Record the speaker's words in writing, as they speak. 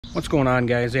What's going on,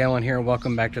 guys? Alan here.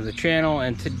 Welcome back to the channel,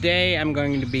 and today I'm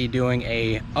going to be doing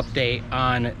a update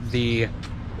on the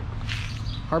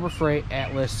Harbor Freight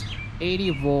Atlas 80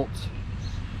 volt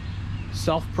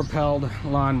self-propelled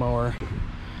lawnmower.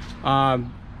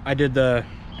 I did the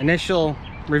initial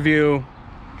review,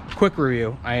 quick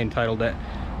review I entitled it,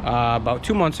 about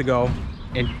 2 months ago,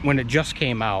 and when it just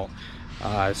came out.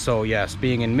 So yes,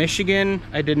 being in Michigan,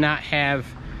 I did not have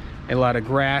a lot of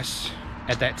grass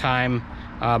at that time,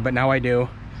 but now I do.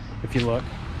 If you look,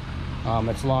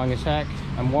 it's long as heck.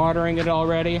 I'm watering it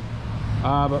already,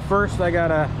 but first I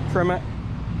gotta trim it.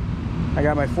 I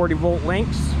got my 40 volt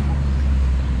Lynx.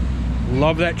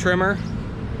 Love that trimmer,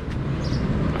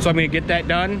 so I'm gonna get that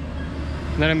done.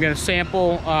 And then I'm gonna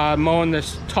sample mowing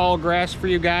this tall grass for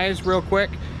you guys real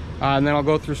quick, and then I'll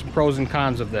go through some pros and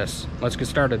cons of this. Let's get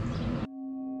started.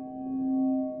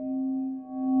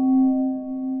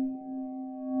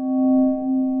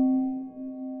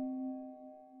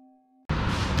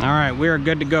 All right, we are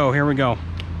good to go. Here we go.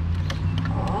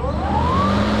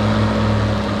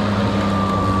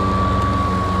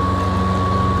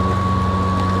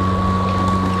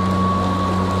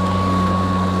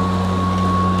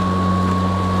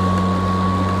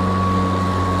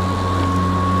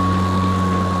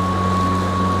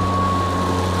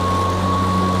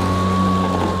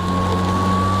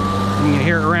 You can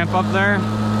hear it ramp up there.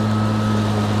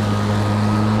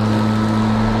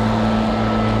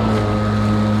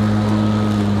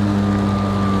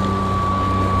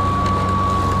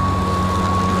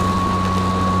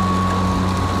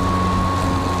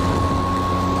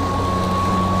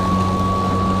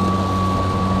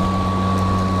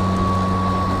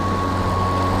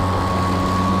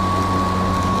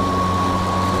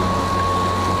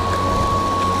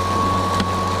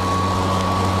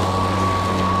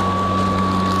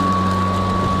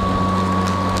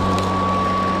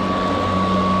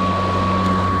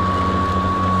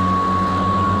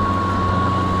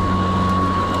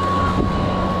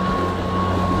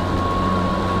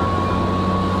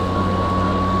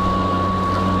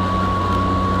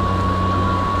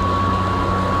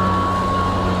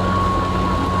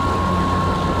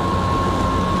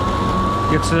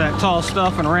 Gets to that tall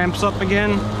stuff and ramps up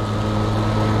again.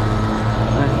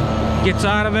 Gets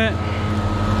out of it,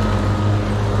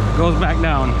 goes back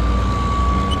down.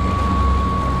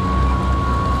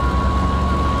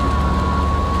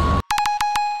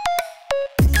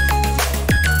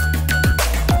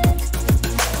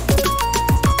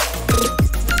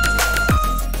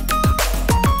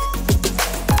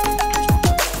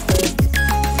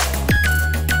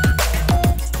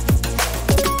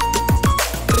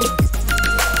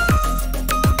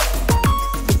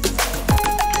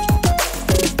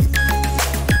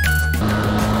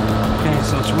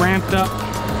 Ramped up.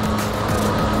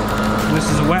 This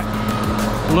is wet,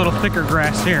 a little thicker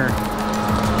grass here.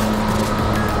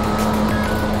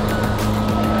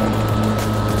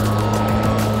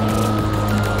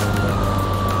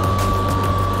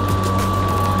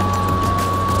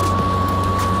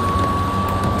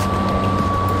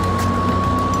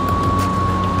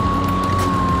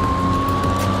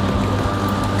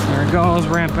 There it goes,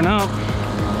 ramping up.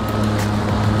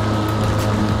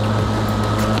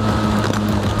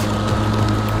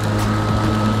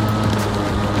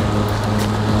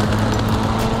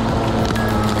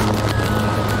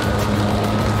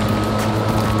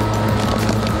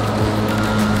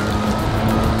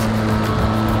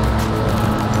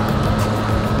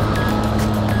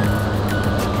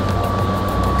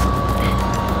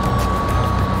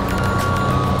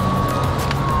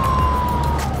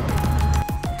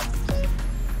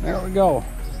 There we go.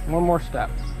 One more step.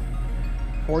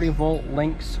 40 volt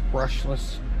Lynx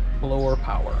brushless blower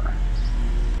power.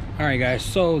 All right, guys,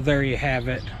 so there you have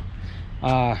it.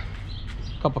 A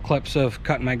couple clips of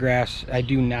cutting my grass. I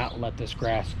do not let this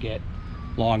grass get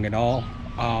long at all.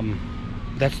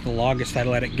 That's the longest I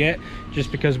let it get,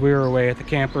 just because we were away at the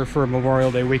camper for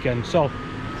Memorial Day weekend. So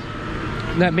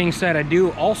that being said, I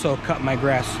do also cut my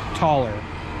grass taller.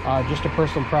 Just a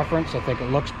personal preference. I think it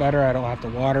looks better. I don't have to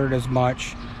water it as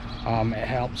much. It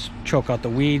helps choke out the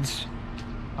weeds,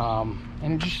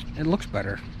 and it looks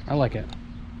better. I like it.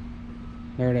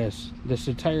 There it is. This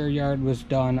entire yard was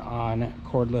done on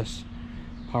cordless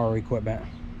power equipment,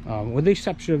 with the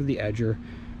exception of the edger.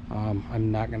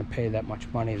 I'm not going to pay that much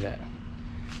money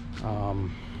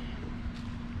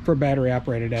for battery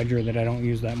operated edger that I don't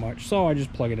use that much, so I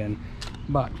just plug it in.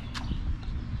 But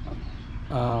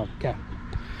okay,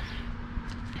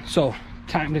 so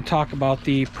time to talk about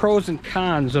the pros and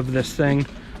cons of this thing.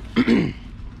 I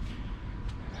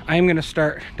am going to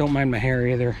start, don't mind my hair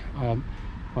either,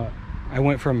 but I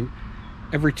went from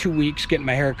every 2 weeks getting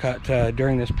my hair cut.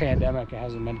 During this pandemic, it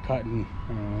hasn't been cut in,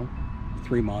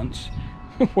 3 months. It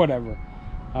hasn't been cut in, 3 months, whatever.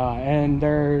 And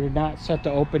they're not set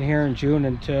to open here in June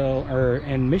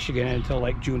in Michigan until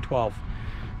like June 12th.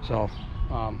 So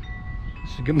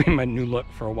this is gonna be my new look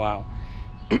for a while.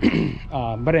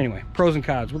 But anyway, pros and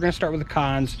cons. We're gonna start with the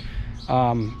cons,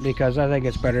 because I think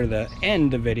it's better to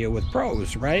end the video with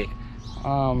pros, right?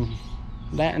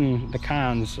 That and the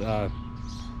cons, I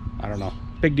don't know,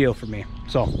 big deal for me.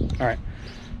 So all right,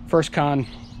 first con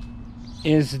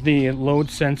is the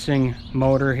load sensing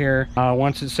motor here.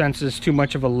 Once it senses too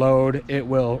much of a load, it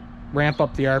will ramp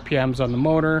up the RPMs on the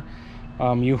motor.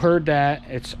 You heard that.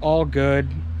 It's all good,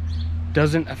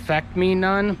 doesn't affect me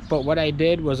none. But what I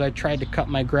did was I tried to cut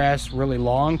my grass really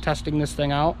long testing this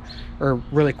thing out, or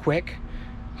really quick,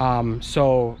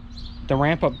 so the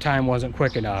ramp up time wasn't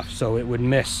quick enough, so it would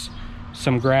miss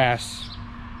some grass,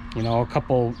 you know, a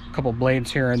couple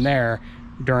blades here and there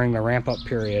during the ramp up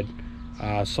period.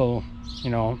 So you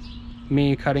know,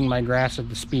 me cutting my grass at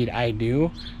the speed I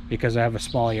do because I have a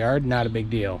small yard, not a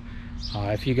big deal.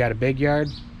 If you got a big yard,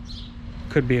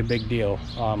 could be a big deal,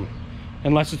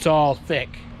 unless it's all thick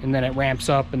and then it ramps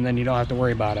up and then you don't have to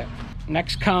worry about it.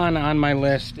 Next con on my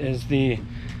list is the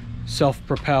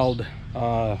self-propelled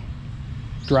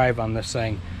drive on this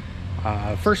thing.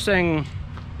 First thing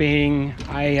being,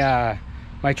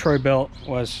 my Troy-Bilt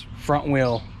was front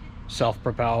wheel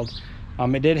self-propelled.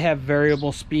 It did have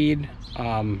variable speed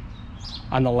on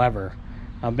the lever.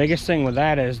 Biggest thing with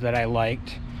that is that I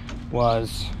liked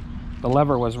was the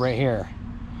lever was right here,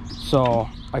 so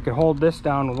I could hold this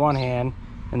down with one hand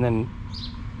and then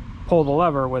pull the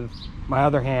lever with my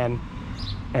other hand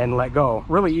and let go.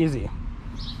 Really easy.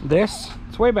 This,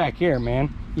 it's way back here,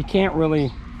 man. You can't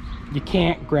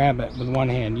grab it with one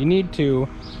hand. You need to.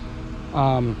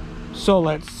 So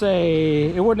let's say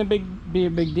it wouldn't be a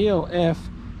big deal if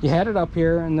you had it up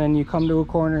here and then you come to a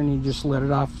corner and you just let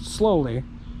it off slowly,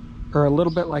 or a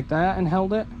little bit like that, and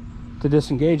held it to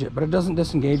disengage it. But it doesn't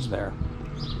disengage there,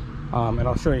 and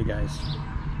I'll show you guys.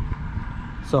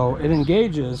 So it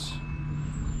engages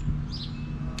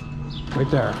right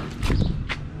there.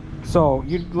 So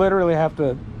you literally have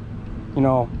to, you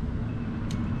know,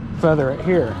 feather it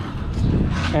here,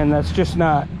 and that's just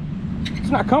not, it's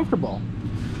not comfortable.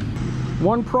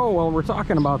 One pro while we're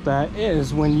talking about that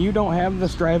is when you don't have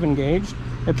this drive engaged,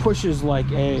 it pushes like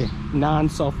a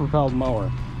non-self-propelled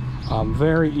mower.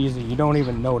 Very easy, you don't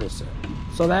even notice it.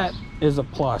 So that is a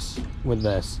plus with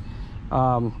this.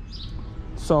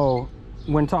 So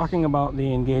when talking about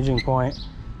the engaging point,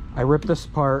 I ripped this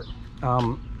apart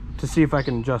to see if I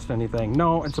can adjust anything.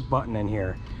 No, it's a button in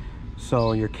here.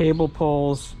 So your cable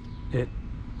pulls, it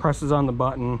presses on the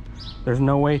button. There's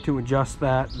no way to adjust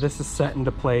that. This is set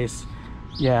into place.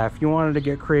 Yeah, if you wanted to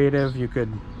get creative, you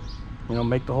could, you know,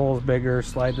 make the holes bigger,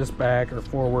 slide this back or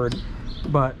forward,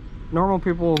 but normal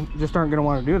people just aren't going to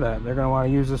want to do that. They're going to want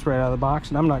to use this right out of the box,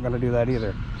 and I'm not going to do that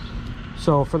either.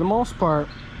 So for the most part,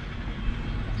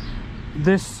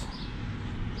 this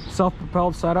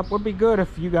self-propelled setup would be good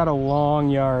if you got a long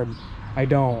yard. I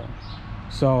don't,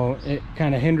 so it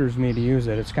kind of hinders me to use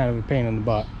it. It's kind of a pain in the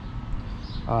butt.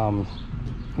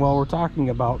 While we're talking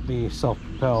about the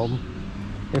self-propelled,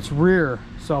 it's rear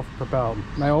self-propelled.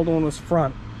 My old one was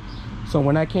front, so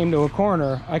when I came to a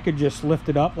corner, I could just lift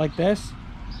it up like this,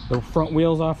 the front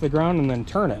wheels off the ground, and then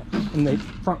turn it, and the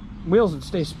front wheels would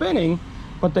stay spinning,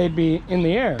 but they'd be in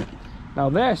the air. Now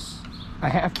this, I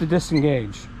have to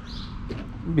disengage,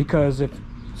 because if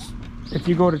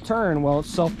you go to turn while it's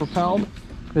self-propelled,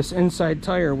 this inside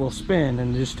tire will spin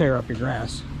and just tear up your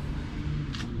grass.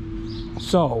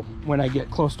 So when I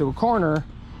get close to a corner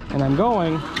and I'm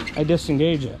going, I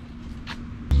disengage it.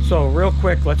 So real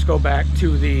quick, let's go back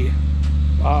to the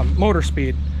motor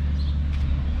speed.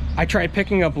 I tried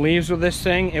picking up leaves with this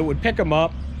thing. It would pick them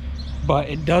up, but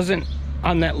it doesn't,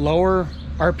 on that lower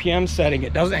RPM setting,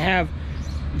 it doesn't have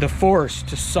the force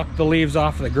to suck the leaves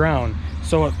off the ground.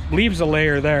 So it leaves a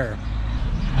layer there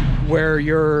where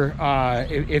you're,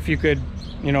 if you could,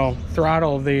 you know,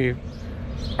 throttle the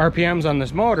RPMs on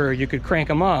this motor, you could crank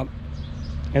them up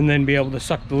and then be able to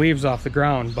suck the leaves off the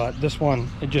ground. But this one,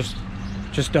 it just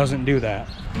doesn't do that.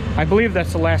 I believe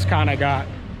that's the last con I got.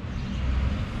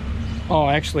 Oh,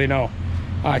 actually no.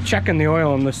 Checking the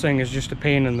oil in this thing is just a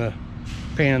pain in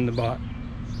the butt.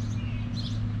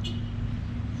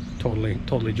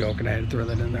 Totally joking. I had to throw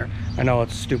that in there. I know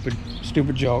it's a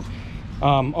stupid joke.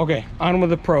 Okay, on with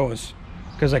the pros,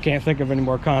 because I can't think of any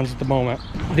more cons at the moment.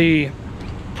 The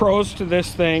pros to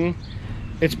this thing,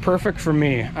 it's perfect for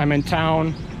me. I'm in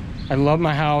town. I love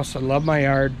my house. I love my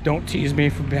yard. Don't tease me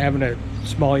for having a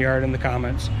small yard in the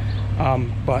comments.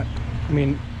 But I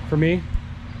mean, for me,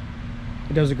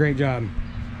 it does a great job.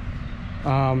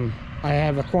 I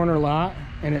have a corner lot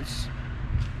and it's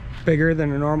bigger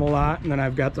than a normal lot, and then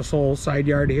I've got this whole side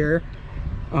yard here.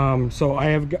 So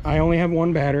I only have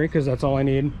one battery because that's all I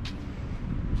need.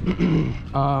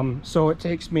 So it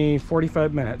takes me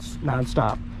 45 minutes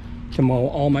non-stop to mow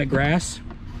all my grass.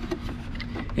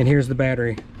 And here's the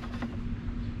battery.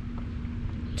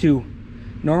 2.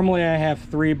 Normally I have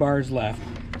 3 bars left,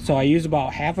 so I use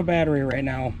about half a battery right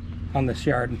now on this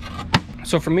yard.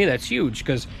 So for me that's huge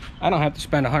because I don't have to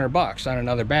spend $100 on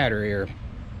another battery or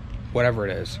whatever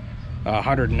it is.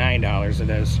 $109 it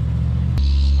is.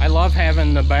 I love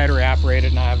having the battery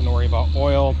operated, not having to worry about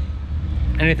oil,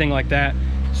 anything like that.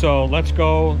 So let's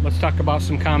talk about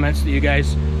some comments that you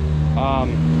guys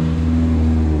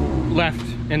left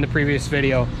in the previous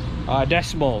video.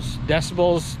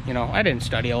 Decibels, you know, I didn't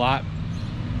study a lot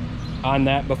on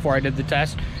that before I did the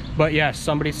test, but yes,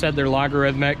 somebody said they're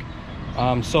logarithmic.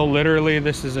 So literally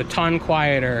this is a ton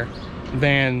quieter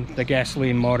than the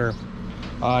gasoline motor.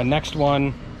 Next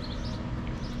one,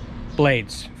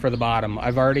 blades for the bottom.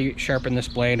 I've already sharpened this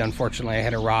blade. Unfortunately I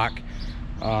hit a rock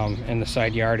in the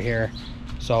side yard here,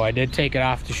 so I did take it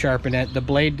off to sharpen it. The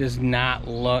blade does not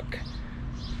look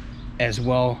as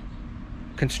well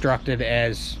constructed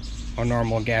as a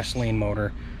normal gasoline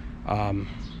motor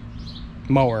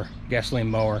gasoline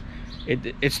mower.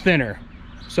 It's thinner,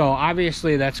 so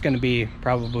obviously that's going to be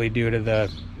probably due to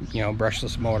the, you know,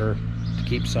 brushless motor to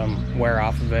keep some wear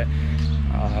off of it.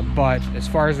 But as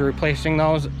far as replacing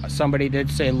those, somebody did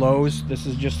say Lowe's. This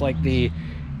is just like the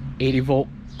 80-volt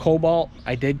Cobalt.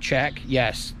 I did check.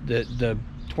 Yes, the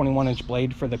 21-inch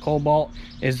blade for the Cobalt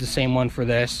is the same one for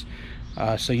this.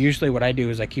 So usually what I do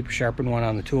is I keep a sharpened one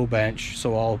on the tool bench,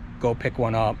 so I'll go pick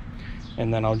one up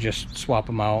and then I'll just swap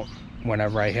them out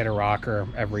whenever I hit a rock or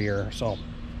every year or so.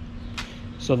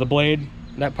 So the blade,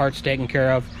 that part's taken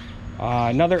care of.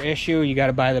 Another issue, you got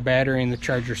to buy the battery and the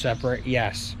charger separate.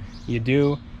 Yes, you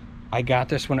do. I got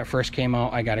this when it first came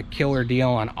out. I got a killer deal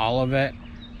on all of it.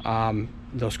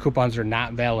 Those coupons are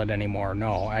not valid anymore.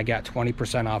 No, I got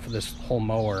 20% off of this whole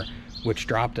mower, which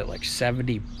dropped at like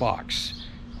 $70.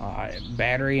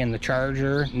 Battery and the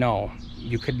charger, no,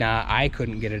 you could not. I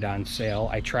couldn't get it on sale.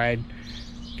 I tried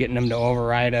getting them to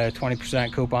override a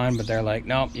 20% coupon, but they're like,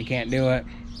 nope, you can't do it.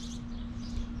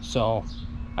 So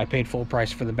I paid full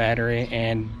price for the battery,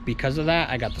 and because of that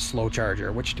I got the slow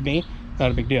charger, which to me,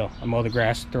 not a big deal. I mow the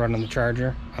grass, throw it on the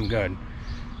charger, I'm good.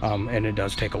 And it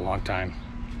does take a long time,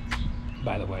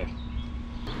 by the way.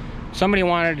 Somebody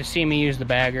wanted to see me use the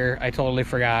bagger. I totally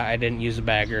forgot I didn't use the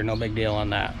bagger. No big deal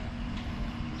on that.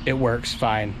 It works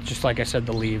fine, just like I said,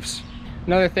 the leaves.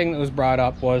 Another thing that was brought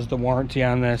up was the warranty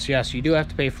on this. Yes, you do have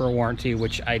to pay for a warranty,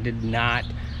 which I did not.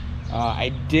 I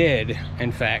did,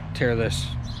 in fact, tear this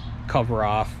cover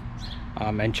off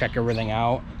and check everything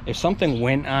out. If something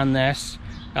went on this,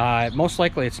 most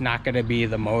likely it's not going to be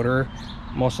the motor.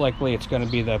 Most likely it's going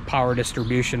to be the power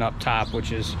distribution up top,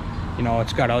 which is, you know,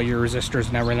 it's got all your resistors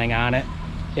and everything on it.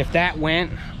 If that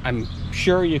went, I'm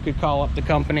sure you could call up the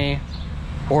company,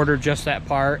 order just that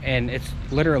part, and it's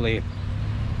literally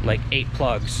like 8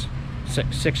 plugs,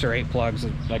 6 or 8 plugs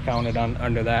I counted on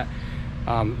under that.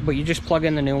 But you just plug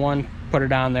in the new one, put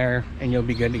it on there, and you'll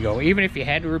be good to go. Even if you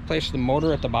had to replace the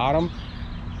motor at the bottom,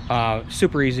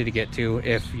 super easy to get to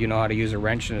if you know how to use a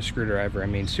wrench and a screwdriver. I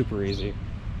mean, super easy.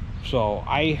 So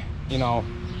you know,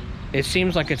 it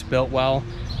seems like it's built well.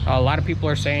 A lot of people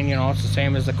are saying, you know, it's the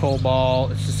same as the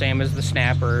Cobalt, it's the same as the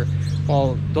Snapper.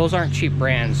 Well, those aren't cheap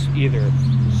brands either.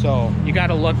 So you got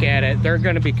to look at it. They're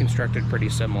going to be constructed pretty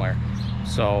similar.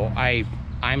 So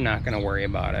I'm not going to worry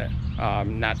about it.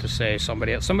 Not to say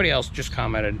somebody else just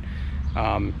commented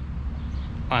on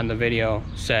the video,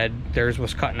 said theirs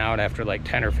was cutting out after like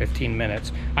 10 or 15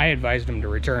 minutes. I advised them to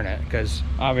return it because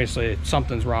obviously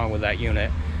something's wrong with that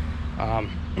unit.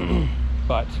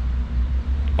 But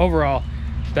overall,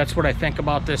 that's what I think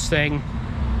about this thing.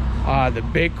 The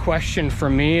big question for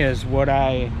me is, would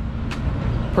I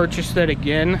purchase it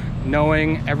again,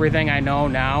 knowing everything I know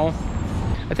now?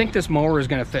 I think this mower is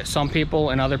going to fit some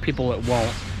people and other people it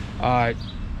won't.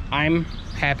 I'm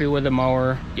happy with the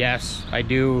mower. Yes, I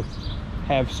do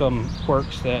have some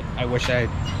quirks that I wish I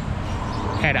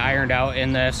had ironed out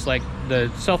in this. Like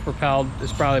the self-propelled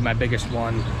is probably my biggest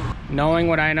one. Knowing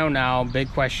what I know now, big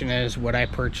question is, would I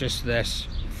purchase this?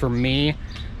 For me,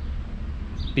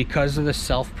 because of the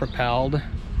self-propelled,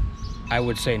 I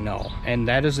would say no, and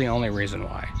that is the only reason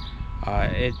why.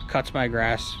 It cuts my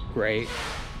grass great,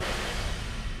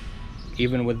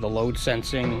 even with the load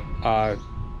sensing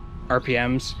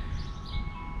RPMs.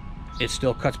 It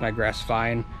still cuts my grass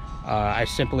fine. I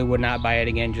simply would not buy it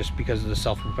again just because of the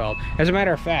self-propelled. As a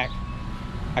matter of fact,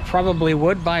 I probably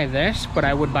would buy this, but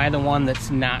I would buy the one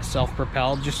that's not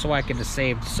self-propelled just so I could have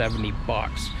saved 70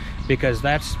 bucks, because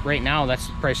that's right now, that's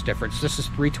the price difference. This is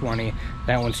 $320,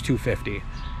 that one's $250.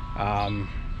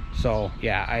 So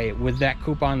yeah, with that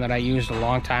coupon that I used a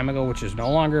long time ago, which is no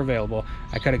longer available,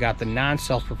 I could have got the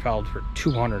non-self-propelled for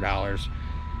 $200.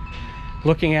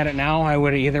 Looking at it now, I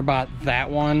would have either bought that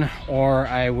one or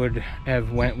I would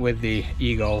have went with the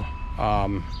Ego,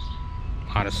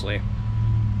 honestly.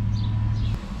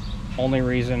 Only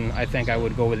reason I think I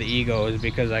would go with the Ego is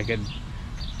because I could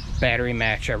battery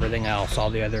match everything else, all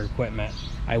the other equipment.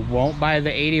 I won't buy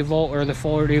the 80 volt or the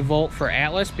 40 volt for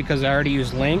Atlas because I already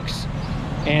use Lynx,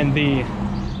 and the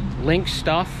Lynx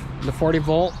stuff, the 40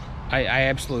 volt, I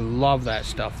absolutely love that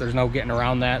stuff. There's no getting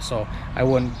around that, so I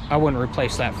wouldn't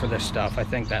replace that for this stuff. I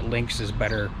think that Lynx is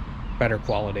better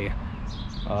quality.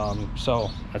 So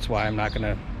that's why I'm not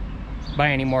gonna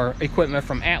buy any more equipment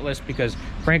from Atlas, because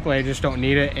frankly I just don't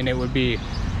need it, and it would be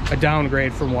a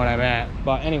downgrade from what I'm at.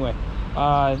 But anyway,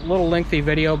 a little lengthy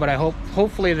video, but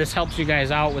hopefully this helps you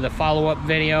guys out with a follow-up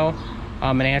video,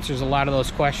 and answers a lot of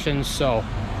those questions. So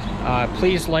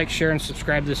please like, share, and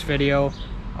subscribe to this video.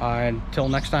 Until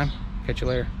next time, catch you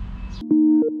later.